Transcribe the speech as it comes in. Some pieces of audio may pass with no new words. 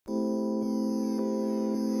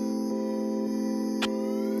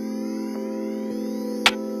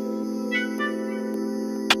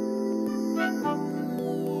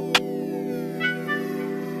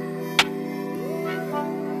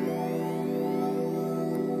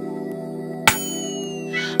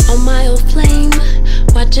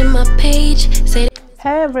watching my page. Say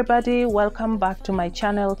Hey everybody, welcome back to my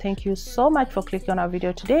channel. Thank you so much for clicking on our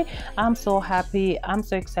video today. I'm so happy, I'm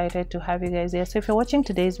so excited to have you guys here. So if you're watching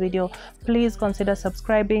today's video, please consider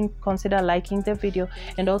subscribing, consider liking the video,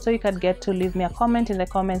 and also you can get to leave me a comment in the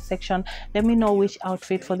comment section. Let me know which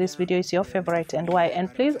outfit for this video is your favorite and why.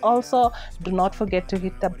 And please also do not forget to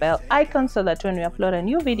hit the bell icon so that when we upload a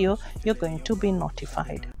new video, you're going to be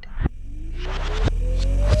notified.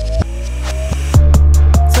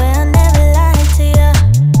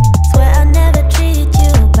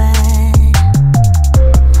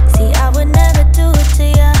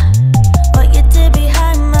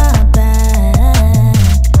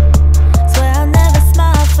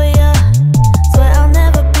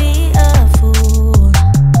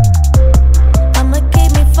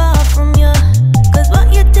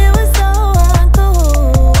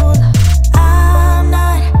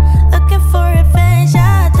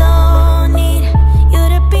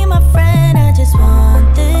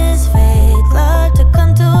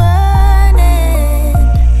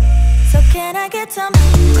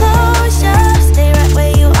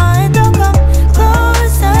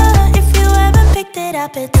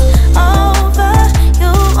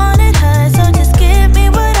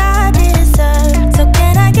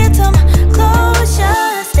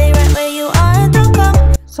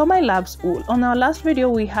 So my loves, on our last video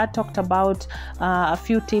we had talked about a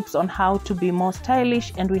few tips on how to be more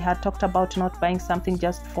stylish, and we had talked about not buying something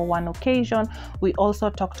just for one occasion. We also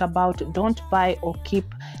talked about don't buy or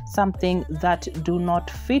keep something that do not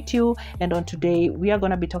fit you, and on today we are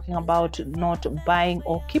going to be talking about not buying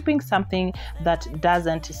or keeping something that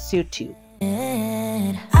doesn't suit you.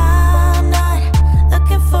 I'm not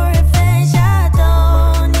looking for revenge. I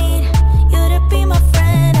don't need you to be my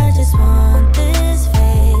friend. I just want this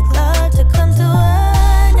fake love to come to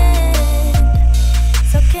an end.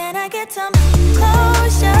 So can I get some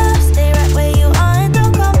closure? Stay right where you are and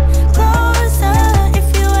don't come closer.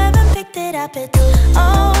 If you haven't picked it up, it's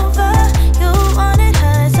over. You wanted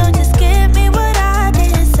her, so just give me what I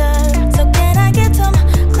deserve. So can I get some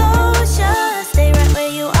closure? Stay right where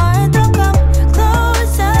you are and don't come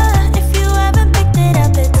closer. If you haven't picked it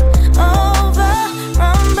up, it's over.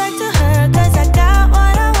 Run back to her, cause I got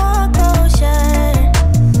what I want, closure.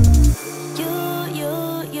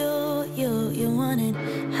 You wanted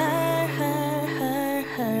her.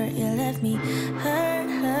 You left me hurt.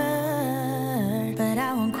 But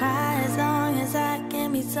I won't cry as long as I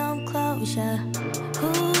give me some closure.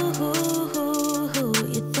 Who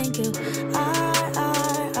you think you are.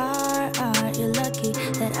 You're lucky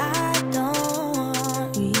that I don't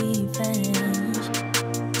want revenge.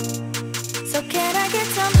 So can I get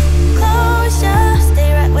some closure?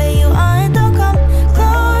 Stay right where you are and don't come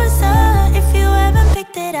closer. If you haven't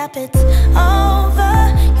picked it up, it's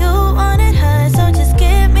over. You wanted her, so just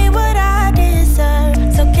give me what I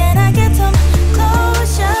deserve. So can I get some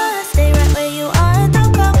closure? Stay right where you are and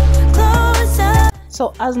don't come closer.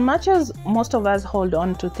 So as much as most of us hold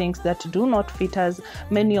on to things that do not fit us,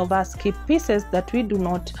 many of us keep pieces that we do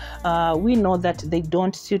not, we know that they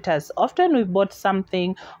don't suit us. Often we've bought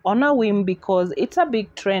something on a whim because it's a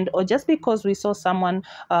big trend, or just because we saw someone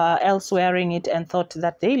else wearing it and thought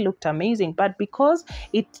that they looked amazing. But because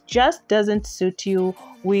it just doesn't suit you,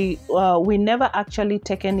 we never actually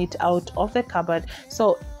taken it out of the cupboard.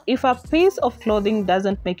 So if a piece of clothing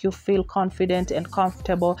doesn't make you feel confident and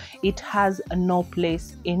comfortable, it has no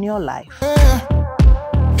place in your life.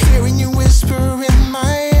 Hearing you whisper in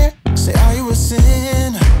my ear, say, are you a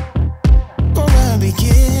sinner or a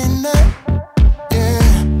beginner?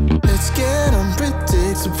 Yeah, let's get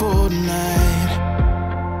unpredictable tonight.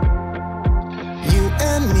 You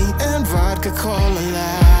and me and vodka call a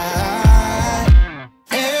lie.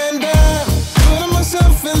 And I'm putting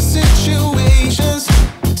myself in situations,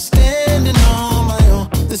 standing on my own.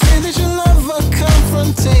 They say that you love a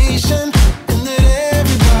confrontation, and that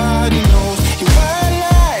everybody knows you white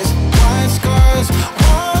lies, white scars,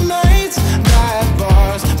 all nights, black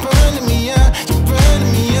bars, burning me up, you're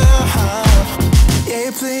burning me up. Yeah,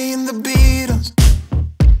 you're playing the Beatles.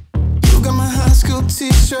 You got my high school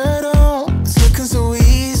t-shirt on, it's looking so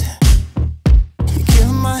easy. You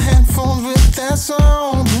give my headphones with that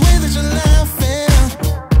song, the way that you're laughing,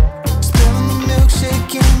 spilling the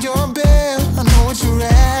milkshake in your bed. I know what you're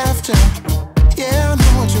after. Yeah, I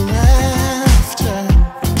know what you're after.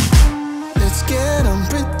 Let's get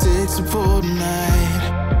unpredictable tonight.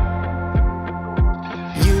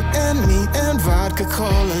 You and me and vodka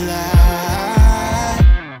call a lie.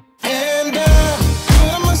 And I'm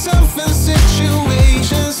putting myself in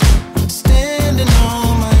situations, standing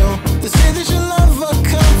on my own. They say that you love a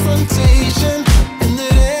confrontation, and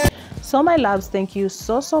that So my loves, thank you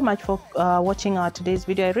so much for watching our today's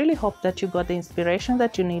video. I really hope that you got the inspiration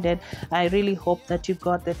that you needed. I really hope that you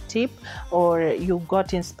got the tip, or you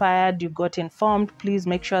got inspired, you got informed. Please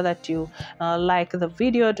make sure that you like the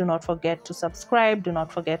video. Do not forget to subscribe. Do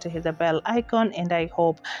not forget to hit the bell icon, and I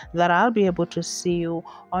hope that I'll be able to see you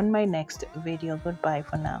on my next video. Goodbye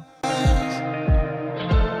for now.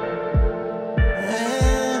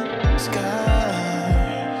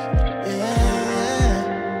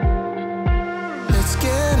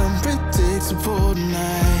 Unpredictable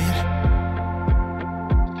tonight.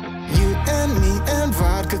 You and me and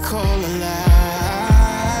vodka call a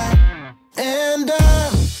lie. And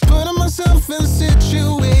I'm putting myself in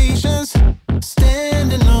situations,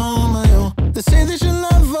 standing on my own. They say that you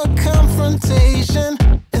love a confrontation.